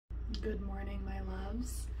Good morning, my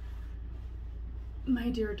loves. My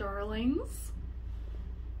dear darlings.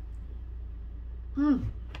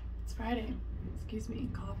 It's Friday. Excuse me,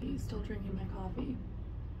 coffee. Still drinking my coffee.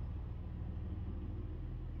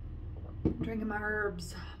 Drinking my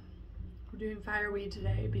herbs. We're doing fireweed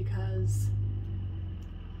today because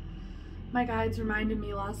my guides reminded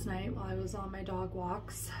me last night while I was on my dog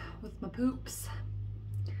walks with my poops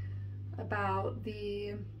about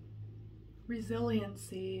the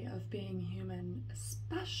resiliency of being human,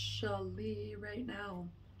 especially right now.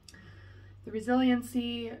 The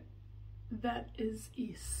resiliency that is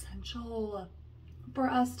essential for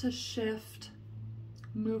us to shift,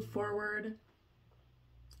 move forward,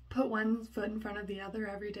 put one foot in front of the other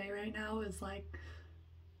every day right now is like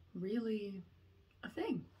really a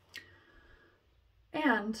thing.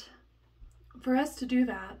 And for us to do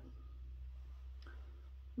that,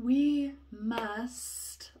 we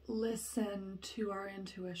must listen to our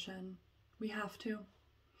intuition. We have to.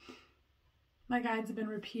 My guides have been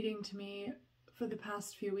repeating to me for the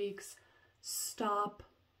past few weeks, stop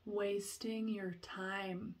wasting your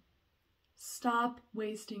time. Stop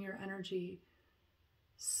wasting your energy.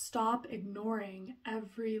 Stop ignoring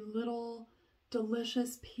every little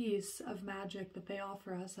delicious piece of magic that they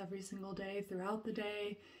offer us every single day, throughout the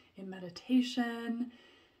day, in meditation,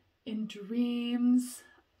 in dreams.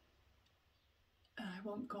 I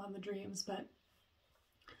won't go on the dreams, but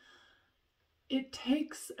it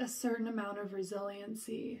takes a certain amount of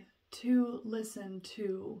resiliency to listen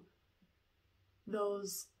to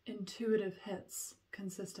those intuitive hits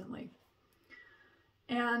consistently.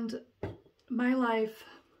 And my life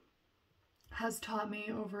has taught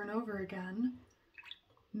me over and over again,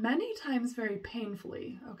 many times very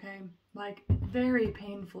painfully, okay? Like very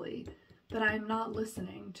painfully, that I'm not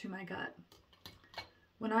listening to my gut.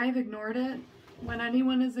 When I've ignored it, when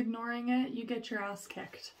anyone is ignoring it, you get your ass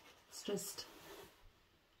kicked. It's just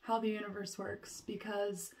how the universe works,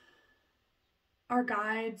 because our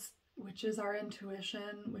guides, which is our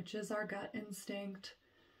intuition, which is our gut instinct,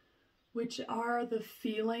 which are the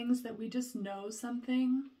feelings that we just know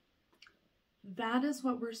something, that is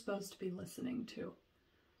what we're supposed to be listening to.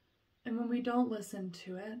 And when we don't listen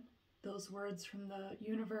to it, those words from the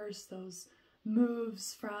universe, those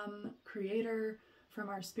moves from Creator, from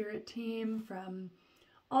our spirit team, from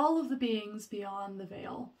all of the beings beyond the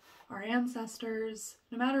veil, our ancestors,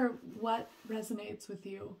 no matter what resonates with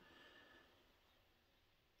you,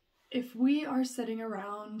 if we are sitting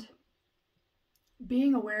around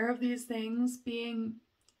being aware of these things, being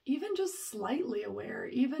even just slightly aware,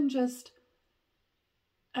 even just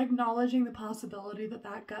acknowledging the possibility that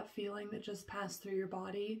that gut feeling that just passed through your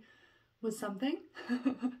body was something,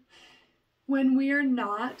 when we are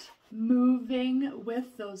not moving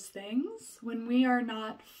with those things, when we are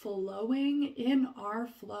not flowing in our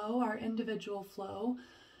flow, our individual flow,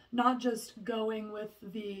 not just going with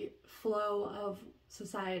the flow of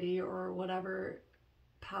society or whatever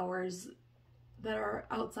powers that are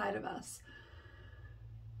outside of us,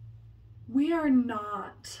 we are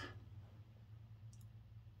not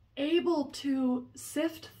able to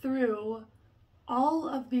sift through all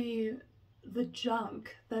of the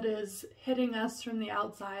junk that is hitting us from the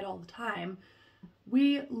outside all the time.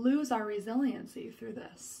 We lose our resiliency through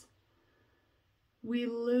this. We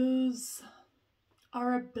lose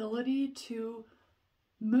our ability to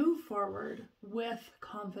move forward with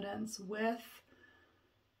confidence, with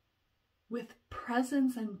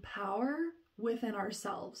presence and power within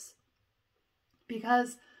ourselves.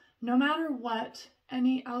 Because no matter what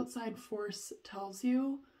any outside force tells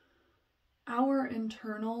you, our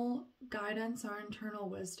internal guidance, our internal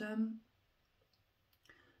wisdom,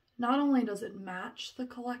 not only does it match the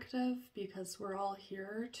collective, because we're all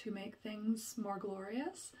here to make things more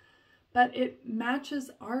glorious, but it matches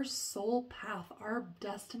our soul path, our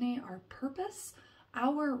destiny, our purpose,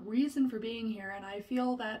 our reason for being here. And I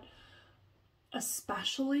feel that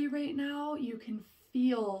especially right now, you can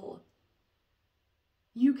feel,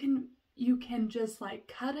 you can just like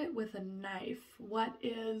cut it with a knife. What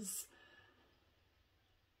is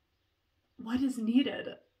needed?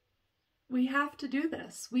 We have to do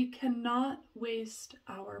this. We cannot waste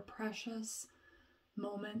our precious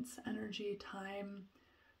moments, energy, time,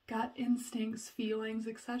 gut instincts, feelings,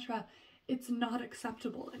 etc. It's not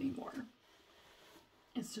acceptable anymore.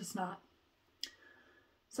 It's just not.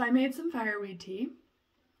 So I made some fireweed tea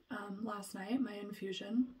last night, my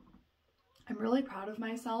infusion. I'm really proud of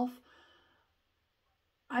myself.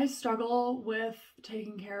 I struggle with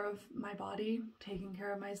taking care of my body, taking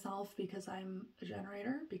care of myself, because I'm a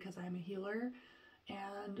generator, because I'm a healer,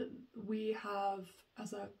 and we have,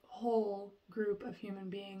 as a whole group of human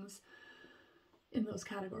beings, in those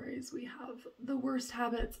categories. We have the worst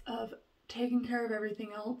habits of taking care of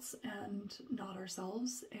everything else and not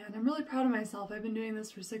ourselves. And I'm really proud of myself. I've been doing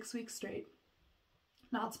this for 6 weeks straight,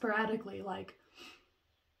 not sporadically, like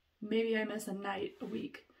maybe I miss a night a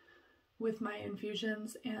week with my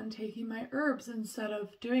infusions and taking my herbs instead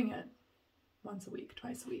of doing it once a week,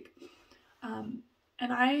 twice a week. And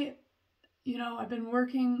I've been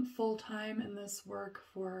working full time in this work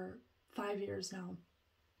for 5 years now.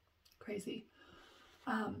 Crazy.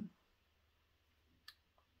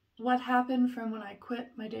 What happened from when I quit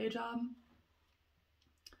my day job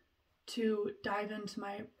to dive into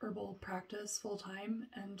my herbal practice full time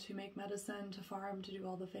and to make medicine, to farm, to do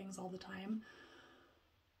all the things all the time.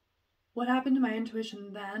 What happened to my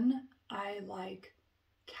intuition then, I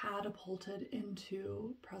catapulted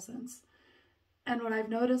into presence. And what I've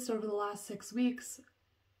noticed over the last 6 weeks,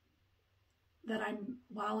 that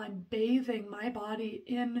while I'm bathing my body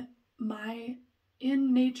in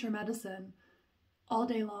nature medicine all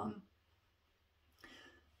day long,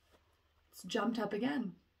 it's jumped up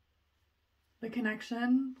again. The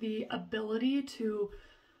connection, the ability to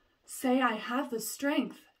say I have the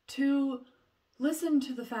strength to listen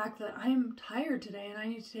to the fact that I'm tired today and I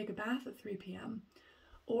need to take a bath at 3 p.m.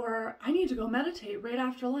 Or I need to go meditate right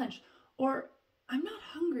after lunch. Or I'm not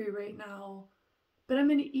hungry right now, but I'm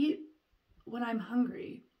going to eat when I'm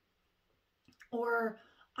hungry. Or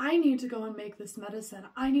I need to go and make this medicine.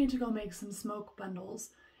 I need to go make some smoke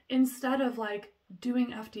bundles instead of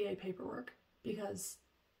doing FDA paperwork, because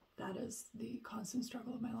that is the constant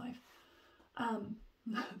struggle of my life.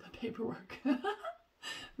 The paperwork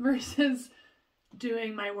versus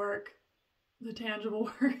doing my work, the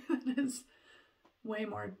tangible work that is way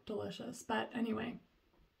more delicious. But anyway,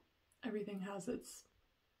 everything has its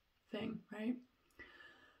thing, right?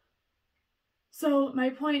 So my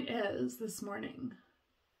point is, this morning,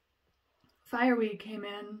 Fireweed came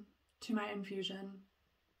in to my infusion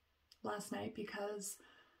last night because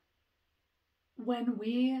when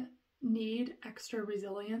we need extra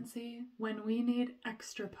resiliency, when we need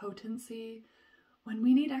extra potency, when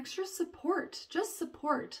we need extra support, just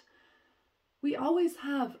support, we always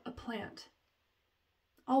have a plant.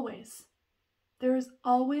 Always. There is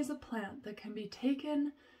always a plant that can be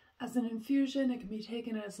taken as an infusion. It can be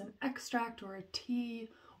taken as an extract or a tea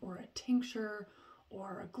or a tincture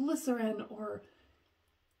or a glycerin or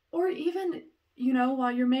even,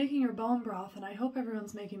 while you're making your bone broth, and I hope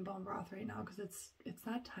everyone's making bone broth right now because it's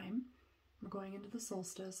that time. We're going into the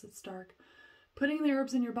solstice. It's dark. Putting the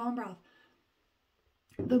herbs in your bone broth.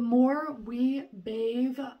 The more we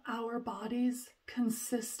bathe our bodies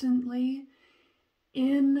consistently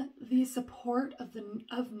in the support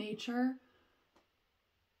of nature,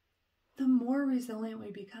 the more resilient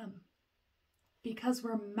we become, because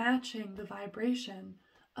we're matching the vibration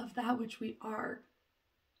of that which we are.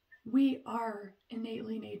 We are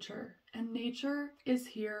innately nature, and nature is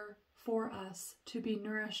here for us to be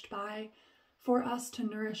nourished by, for us to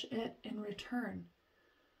nourish it in return.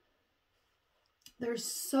 There's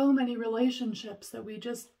so many relationships that we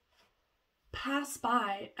just pass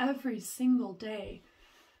by every single day.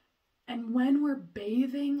 And when we're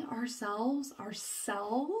bathing ourselves, our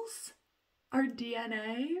cells, our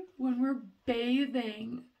DNA, when we're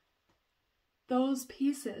bathing those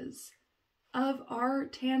pieces of our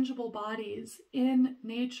tangible bodies in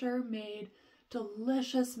nature-made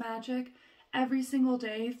delicious magic every single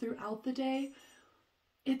day throughout the day,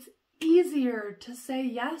 it's easier to say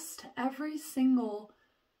yes to every single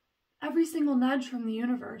nudge from the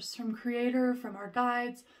universe, from Creator, from our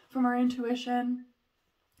guides, from our intuition,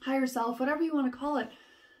 higher self, whatever you want to call it.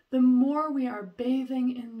 The more we are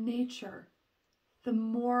bathing in nature, the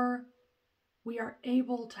more we are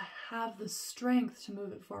able to have the strength to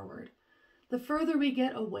move it forward. The further we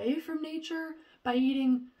get away from nature by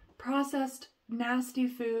eating processed, nasty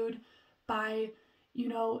food, by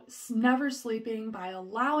never sleeping, by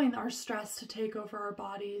allowing our stress to take over our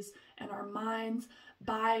bodies and our minds,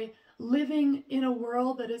 by living in a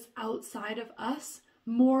world that is outside of us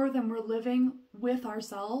more than we're living with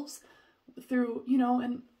ourselves through,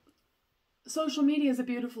 and social media is a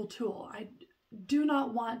beautiful tool. I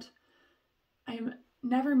am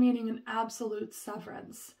never meaning an absolute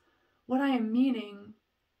severance. What I am meaning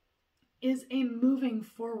is a moving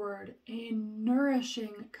forward, a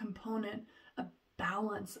nourishing component, a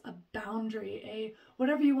balance, a boundary, a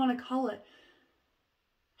whatever you want to call it.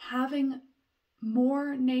 Having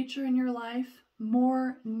more nature in your life,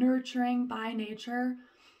 more nurturing by nature,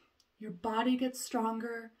 your body gets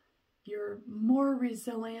stronger, you're more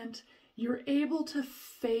resilient, you're able to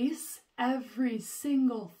face every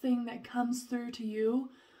single thing that comes through to you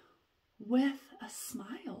with a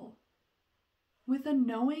smile, with a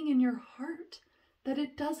knowing in your heart that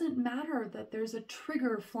it doesn't matter that there's a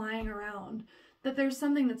trigger flying around, that there's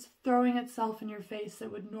something that's throwing itself in your face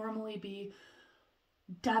that would normally be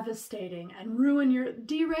devastating and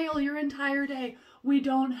derail your entire day. We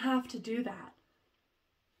don't have to do that.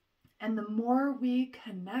 And the more we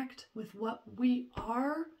connect with what we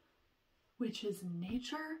are, which is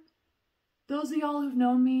nature, those of y'all who've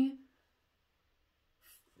known me,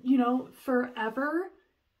 forever,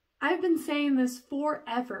 I've been saying this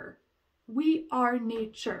forever. We are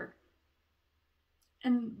nature.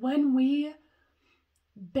 And when we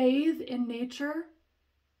bathe in nature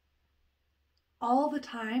all the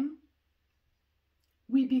time,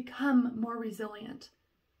 we become more resilient.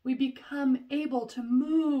 We become able to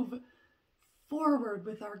move forward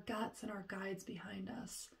with our guts and our guides behind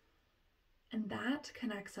us. And that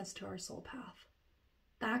connects us to our soul path.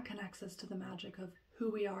 That connects us to the magic of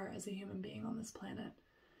who we are as a human being on this planet.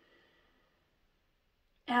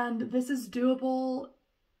 And this is doable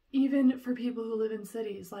even for people who live in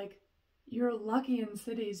cities. Like, you're lucky in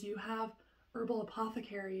cities. You have herbal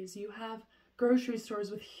apothecaries. You have grocery stores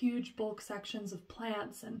with huge bulk sections of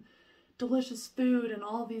plants and delicious food and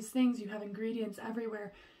all these things. You have ingredients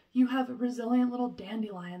everywhere. You have resilient little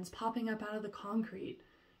dandelions popping up out of the concrete.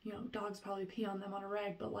 Dogs probably pee on them on a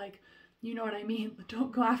reg, but you know what I mean.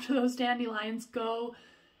 Don't go after those dandelions. Go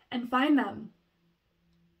and find them,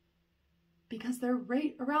 because they're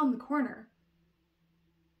right around the corner.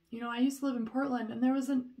 I used to live in Portland, and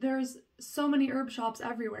there's so many herb shops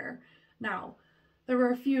everywhere. Now, there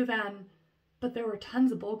were a few then, but there were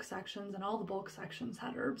tons of bulk sections, and all the bulk sections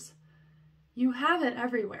had herbs. You have it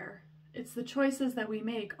everywhere. It's the choices that we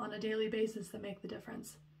make on a daily basis that make the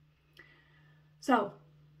difference. So,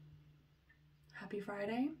 happy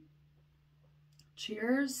Friday.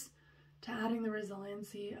 Cheers to adding the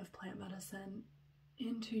resiliency of plant medicine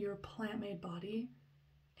into your plant-made body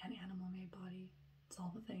and animal-made body. It's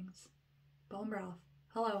all the things. Bone broth.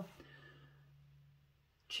 Hello.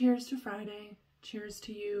 Cheers to Friday. Cheers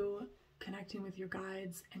to you connecting with your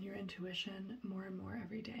guides and your intuition more and more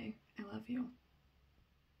every day. I love you.